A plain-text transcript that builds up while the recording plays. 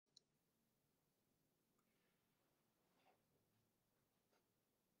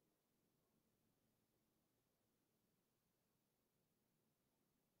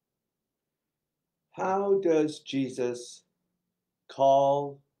How does Jesus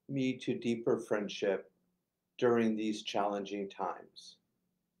call me to deeper friendship during these challenging times?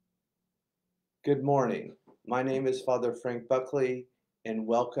 Good morning. My name is Father Frank Buckley, and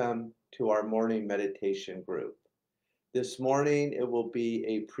welcome to our morning meditation group. This morning it will be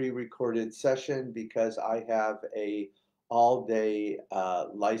a pre-recorded session because I have a all-day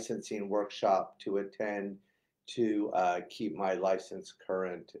licensing workshop to attend to keep my license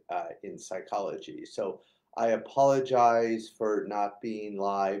current in psychology. So I apologize for not being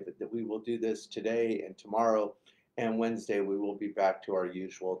live. That we will do this today and tomorrow, and Wednesday we will be back to our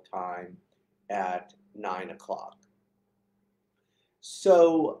usual time at 9 o'clock.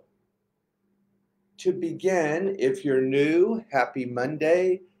 So to begin, if you're new, happy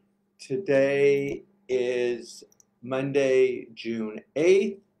Monday. Today is Monday, June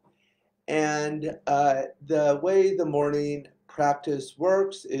 8th. And the way the morning practice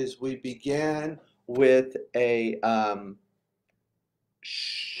works is we begin with a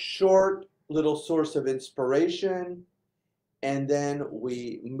short little source of inspiration, and then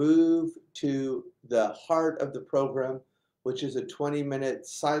we move to the heart of the program, which is a 20-minute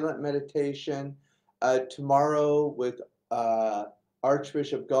silent meditation. Tomorrow with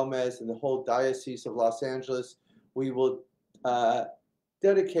Archbishop Gomez and the whole Diocese of Los Angeles, we will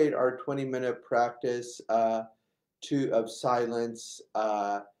dedicate our 20-minute practice of silence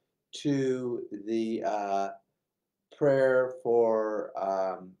to the prayer for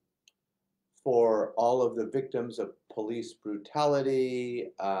all of the victims of police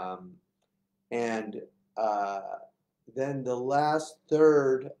brutality, and then the last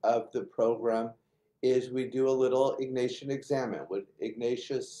third of the program is we do a little Ignatian examine. What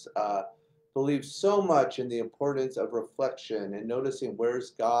Ignatius believes so much in the importance of reflection and noticing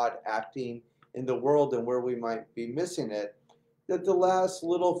where's God acting in the world and where we might be missing it, that the last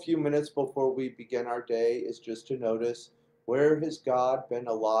little few minutes before we begin our day is just to notice where has God been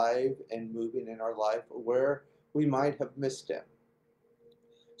alive and moving in our life, or where we might have missed him.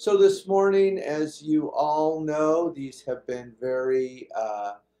 So this morning, as you all know, these have been very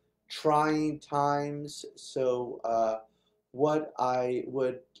trying times. So what I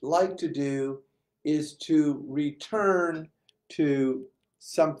would like to do is to return to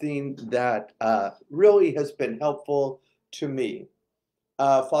something that really has been helpful to me.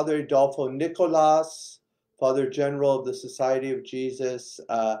 Father Adolfo Nicolas, Father General of the Society of Jesus,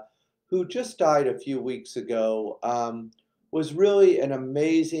 who just died a few weeks ago, was really an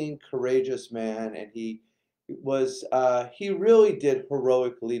amazing, courageous man, and he really did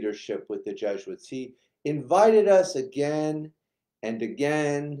heroic leadership with the Jesuits. He invited us again and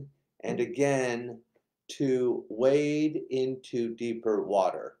again and again to wade into deeper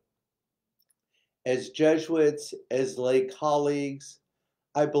water. As Jesuits, as lay colleagues,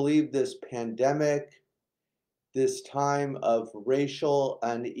 I believe this pandemic, this time of racial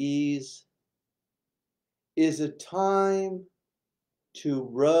unease, is a time to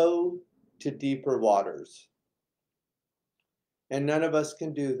row to deeper waters. And none of us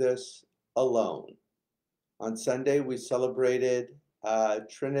can do this alone. On Sunday, we celebrated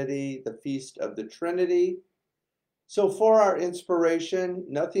Trinity, the Feast of the Trinity. So for our inspiration,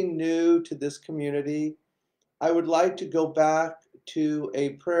 nothing new to this community, I would like to go back to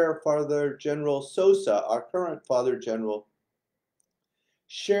a prayer Father General Sosa, our current Father General,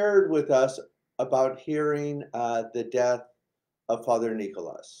 shared with us about hearing the death of Father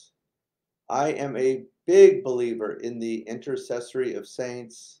Nicolas. I am a big believer in the intercessory of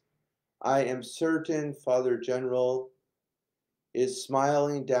saints. I am certain Father General is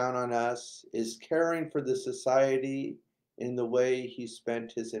smiling down on us, is caring for the society in the way he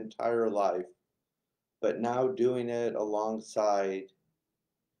spent his entire life, but now doing it alongside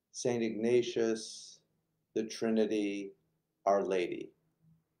St. Ignatius, the Trinity, Our Lady.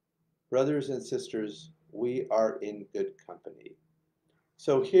 Brothers and sisters, we are in good company.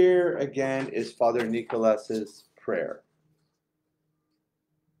 So here again is Father Nicolas's prayer.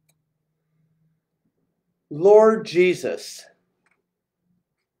 Lord Jesus,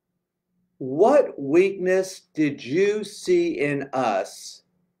 what weakness did you see in us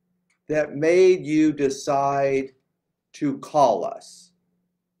that made you decide to call us?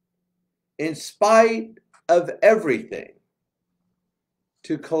 In spite of everything,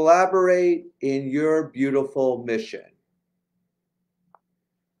 to collaborate in your beautiful mission.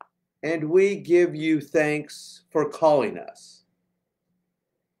 And we give you thanks for calling us.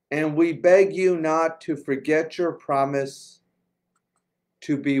 And we beg you not to forget your promise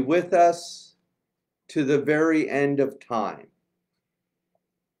to be with us to the very end of time.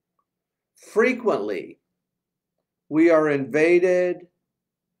 Frequently, we are invaded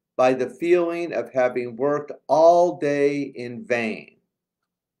by the feeling of having worked all day in vain,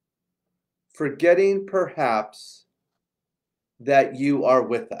 forgetting perhaps that you are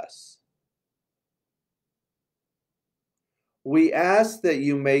with us. We ask that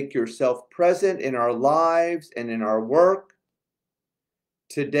you make yourself present in our lives and in our work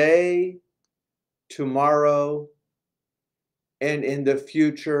today, tomorrow, and in the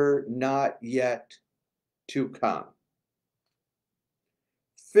future not yet to come.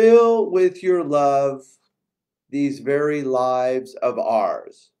 Fill with your love these very lives of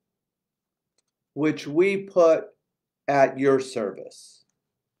ours, which we put at your service.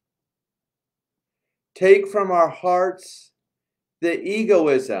 Take from our hearts the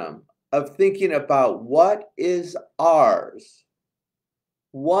egoism of thinking about what is ours,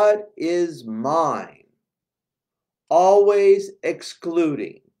 what is mine, always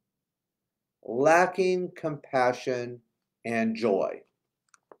excluding, lacking compassion and joy.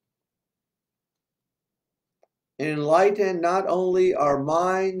 Enlighten not only our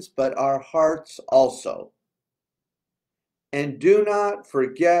minds, but our hearts also. And do not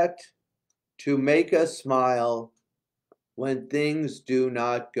forget to make us smile when things do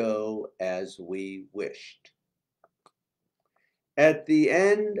not go as we wished. At the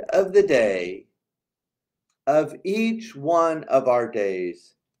end of the day, of each one of our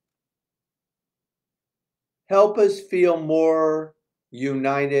days, help us feel more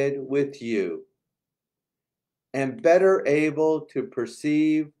united with you and better able to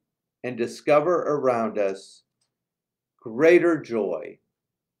perceive and discover around us greater joy,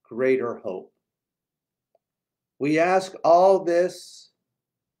 greater hope. We ask all this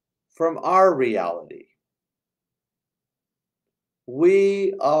from our reality.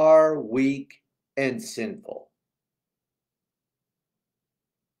 We are weak and sinful,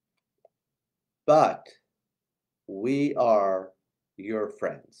 but we are your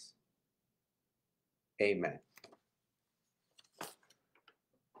friends. Amen.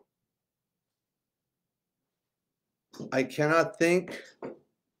 I cannot think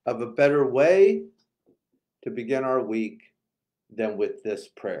of a better way to begin our week than with this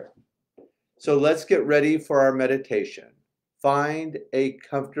prayer. So let's get ready for our meditation. Find a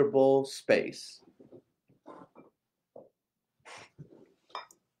comfortable space.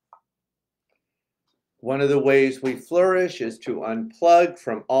 One of the ways we flourish is to unplug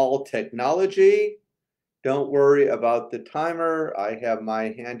from all technology. Don't worry about the timer. I have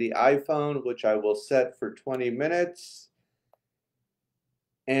my handy iPhone, which I will set for 20 minutes.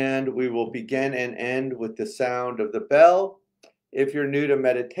 And we will begin and end with the sound of the bell. If you're new to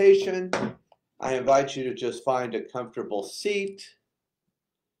meditation, I invite you to just find a comfortable seat.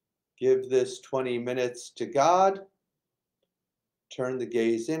 Give this 20 minutes to God. Turn the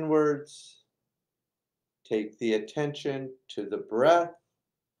gaze inwards. Take the attention to the breath.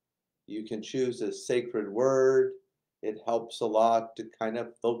 You can choose a sacred word. It helps a lot to kind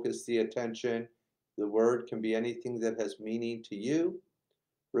of focus the attention. The word can be anything that has meaning to you.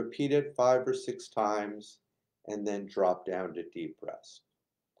 Repeat it 5 or 6 times and then drop down to deep rest.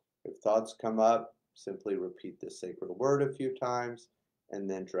 If thoughts come up, simply repeat the sacred word a few times and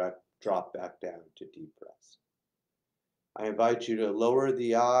then drop back down to deep rest. I invite you to lower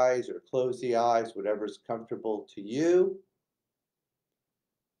the eyes or close the eyes, whatever's comfortable to you.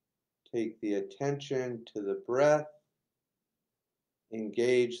 Take the attention to the breath,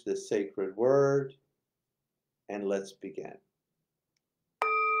 engage the sacred word, and let's begin.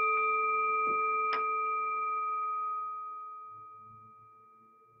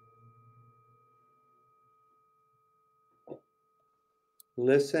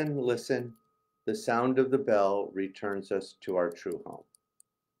 Listen, listen. The sound of the bell returns us to our true home.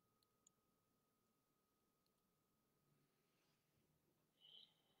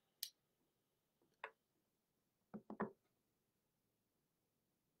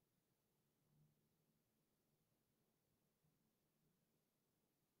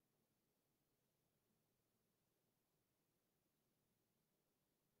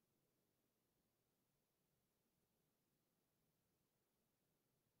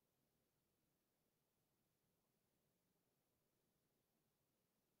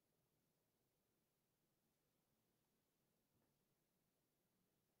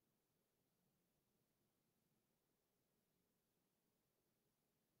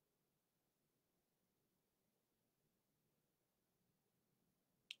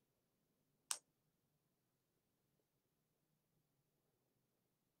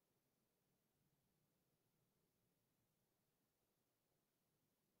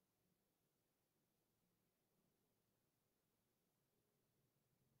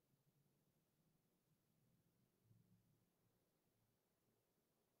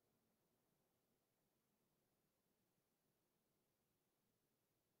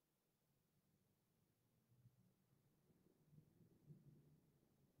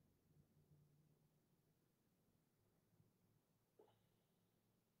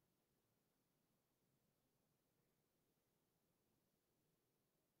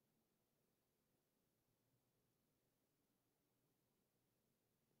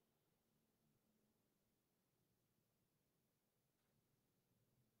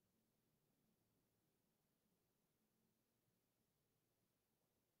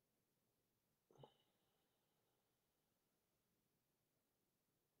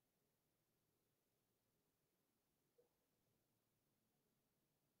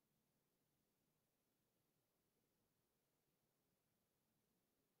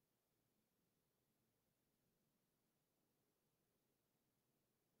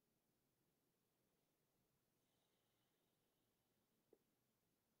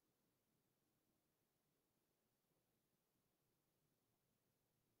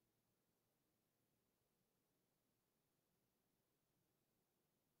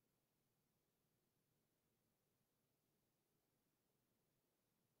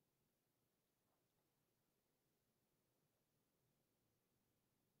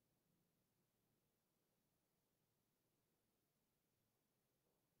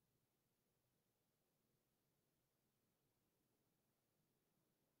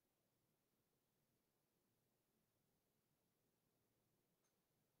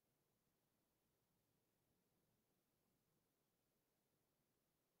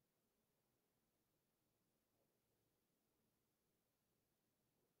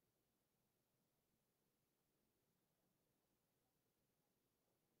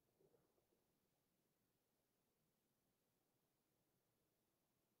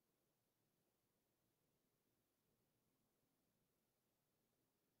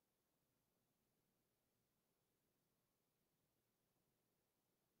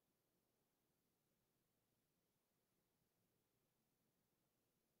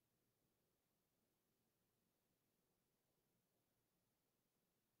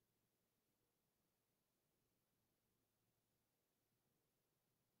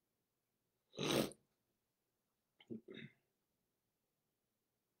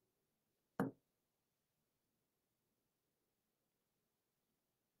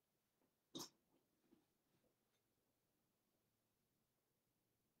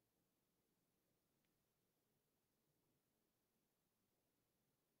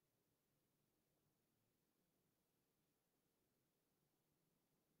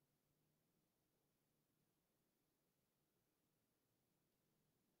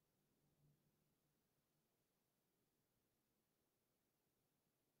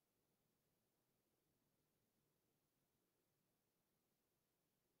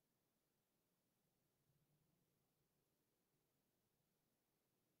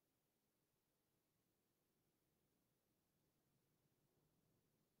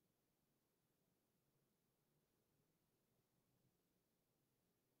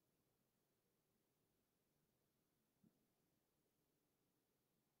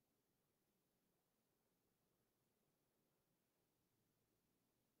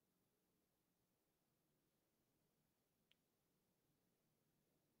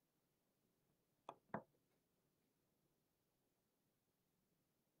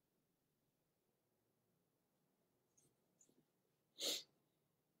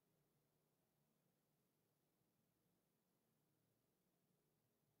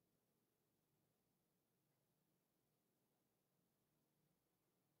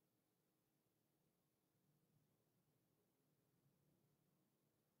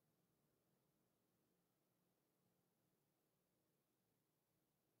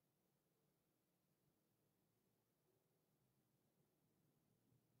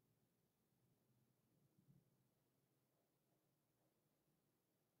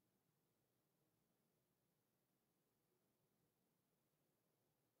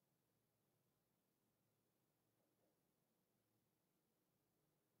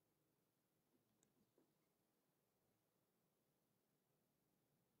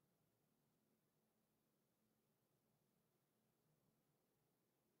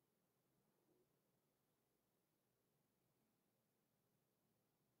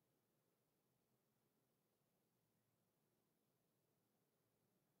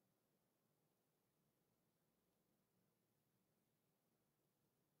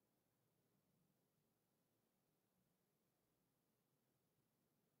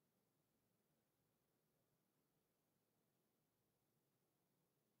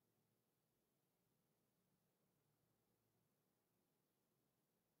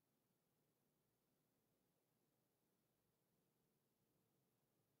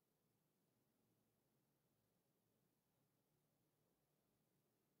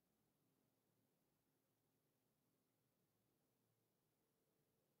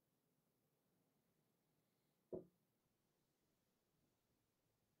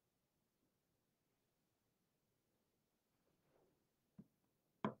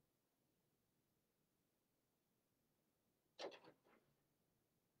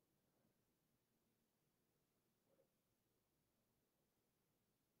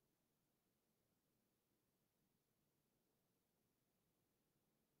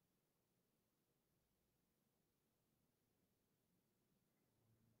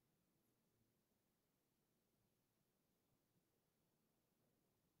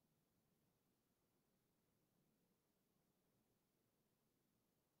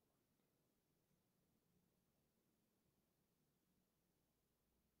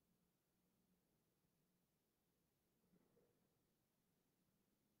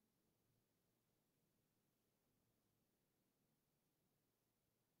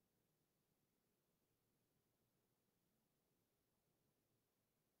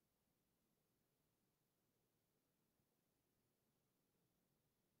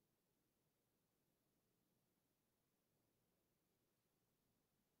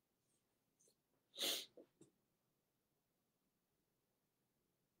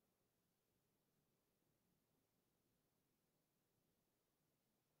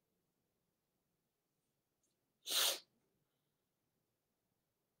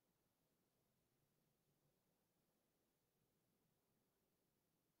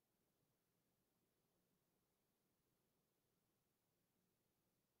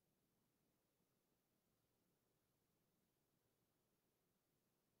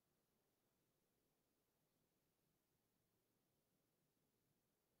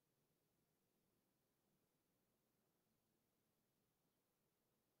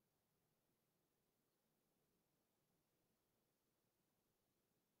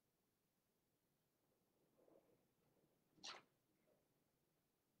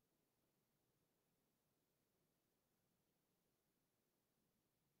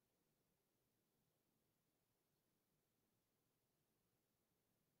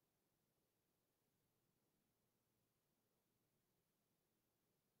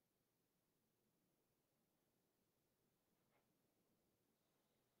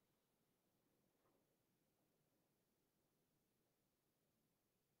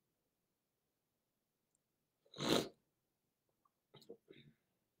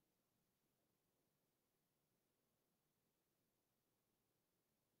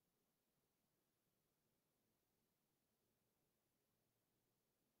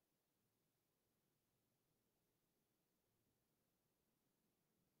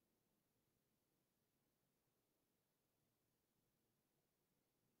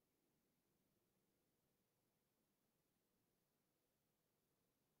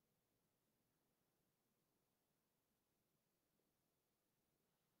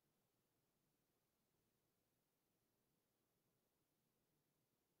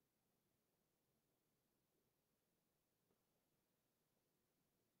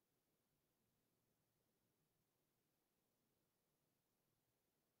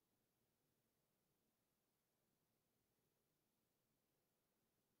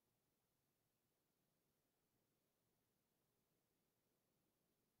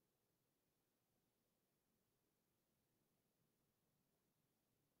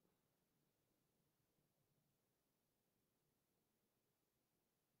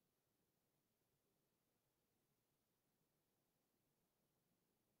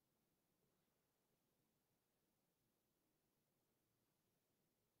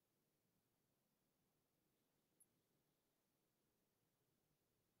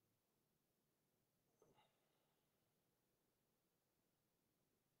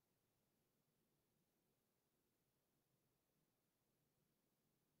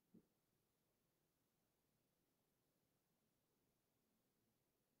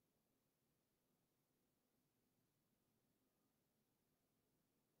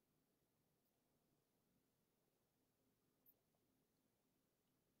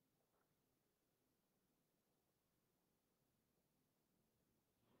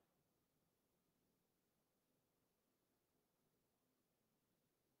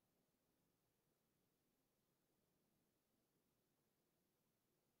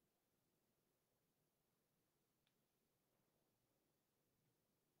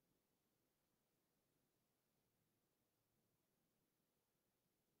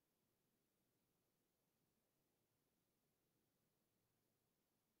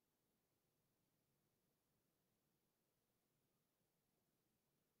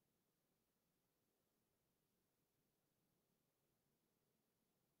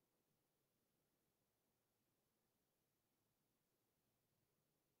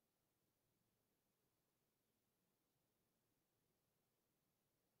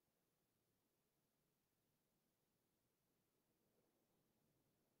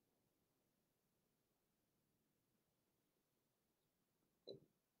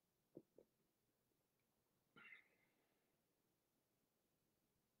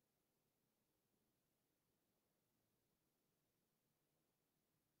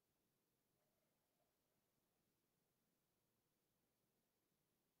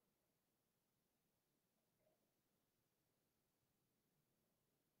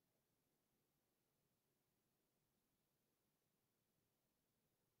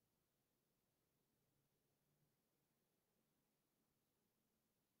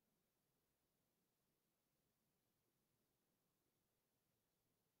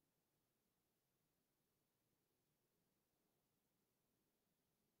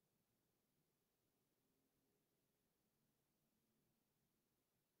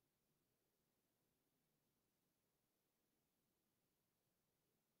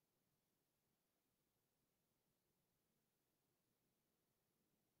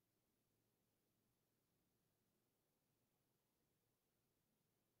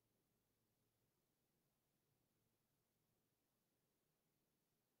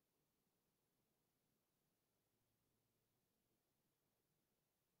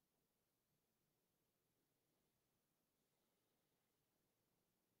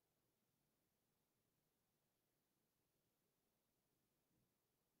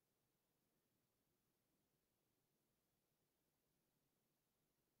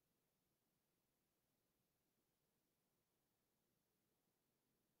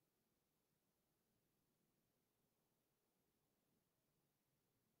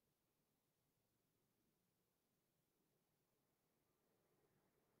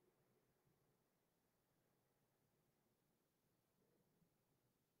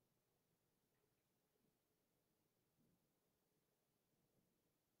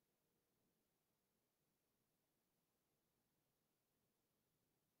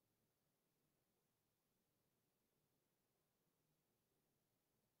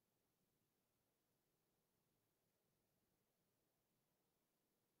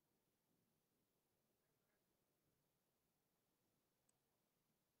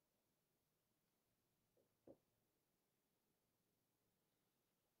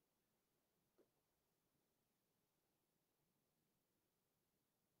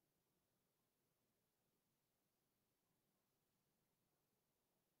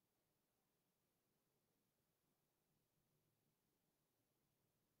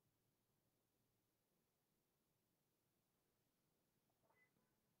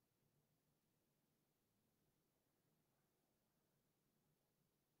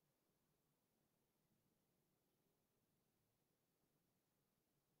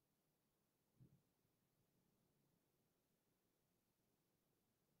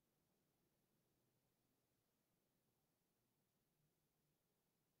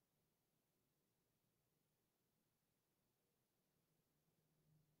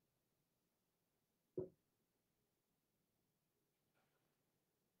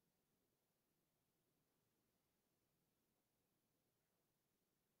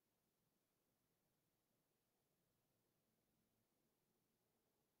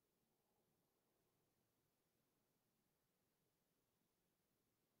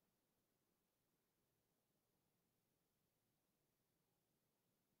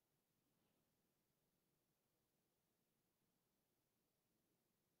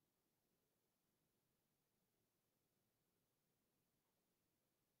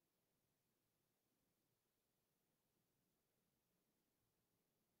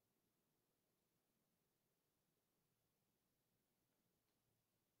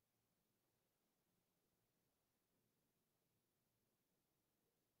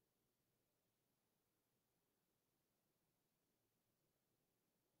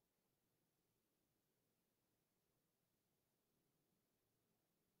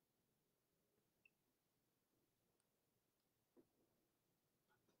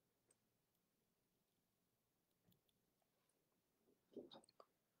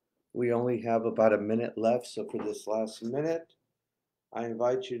 We only have about a minute left, so for this last minute, I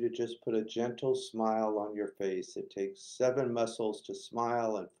invite you to just put a gentle smile on your face. It takes 7 muscles to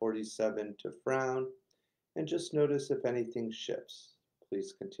smile and 47 to frown, and just notice if anything shifts.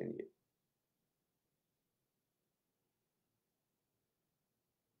 Please continue.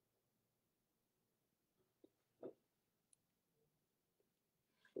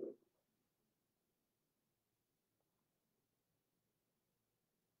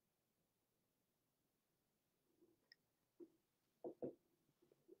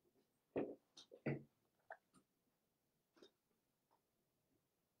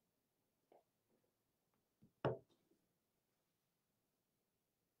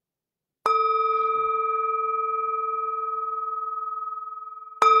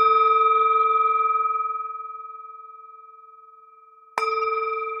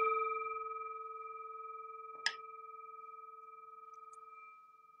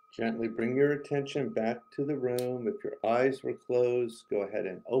 Gently bring your attention back to the room. If your eyes were closed, go ahead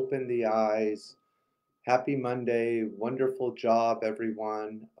and open the eyes. Happy Monday. Wonderful job,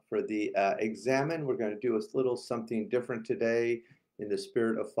 everyone. For the examine, we're going to do a little something different today in the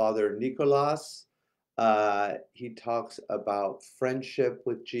spirit of Father Nicolas. He talks about friendship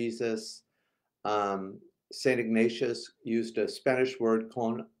with Jesus. St. Ignatius used a Spanish word,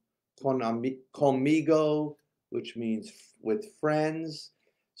 conmigo, which means with friends.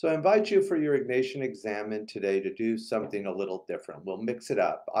 So I invite you for your Ignatian examen today to do something a little different. We'll mix it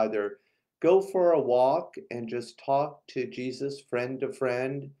up. Either go for a walk and just talk to Jesus friend to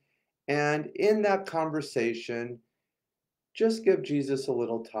friend. And in that conversation, just give Jesus a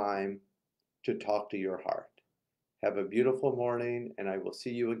little time to talk to your heart. Have a beautiful morning, and I will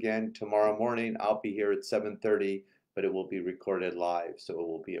see you again tomorrow morning. I'll be here at 7:30, but it will be recorded live, so it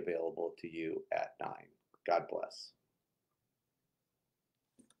will be available to you at 9. God bless.